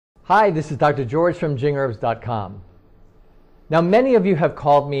Hi, this is Dr. George from jingherbs.com. Now, many of you have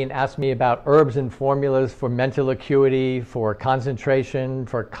called me and asked me about herbs and formulas for mental acuity, for concentration,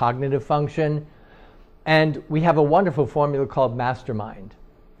 for cognitive function, and we have a wonderful formula called Mastermind.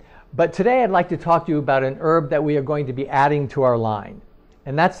 But today I'd like to talk to you about an herb that we are going to be adding to our line,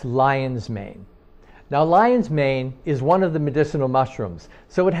 and that's lion's mane. Now, lion's mane is one of the medicinal mushrooms,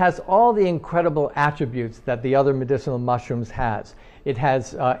 so it has all the incredible attributes that the other medicinal mushrooms has. It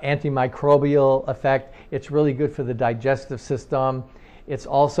has antimicrobial effect. It's really good for the digestive system. It's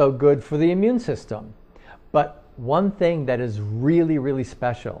also good for the immune system. But one thing that is really, really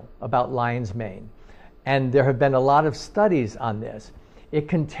special about lion's mane, and there have been a lot of studies on this, it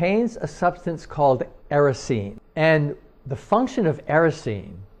contains a substance called ericene. And the function of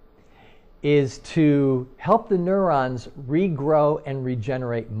ericene is to help the neurons regrow and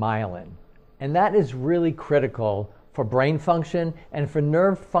regenerate myelin. And that is really critical for brain function and for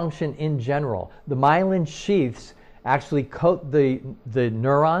nerve function in general. The myelin sheaths actually coat the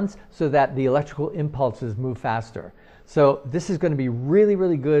neurons so that the electrical impulses move faster. So this is going to be really,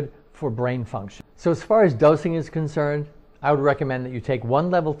 really good for brain function. So as far as dosing is concerned, I would recommend that you take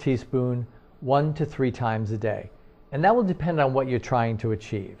 1 level teaspoon 1 to 3 times a day. And that will depend on what you're trying to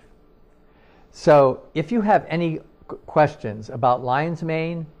achieve. So if you have any questions about lion's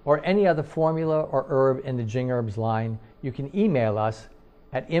mane or any other formula or herb in the Jing Herbs line, you can email us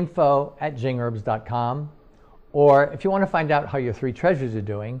at info@jingherbs.com, or if you want to find out how your 3 treasures are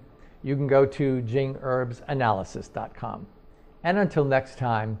doing, you can go to jingherbsanalysis.com. And until next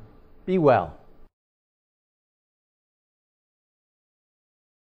time, be well.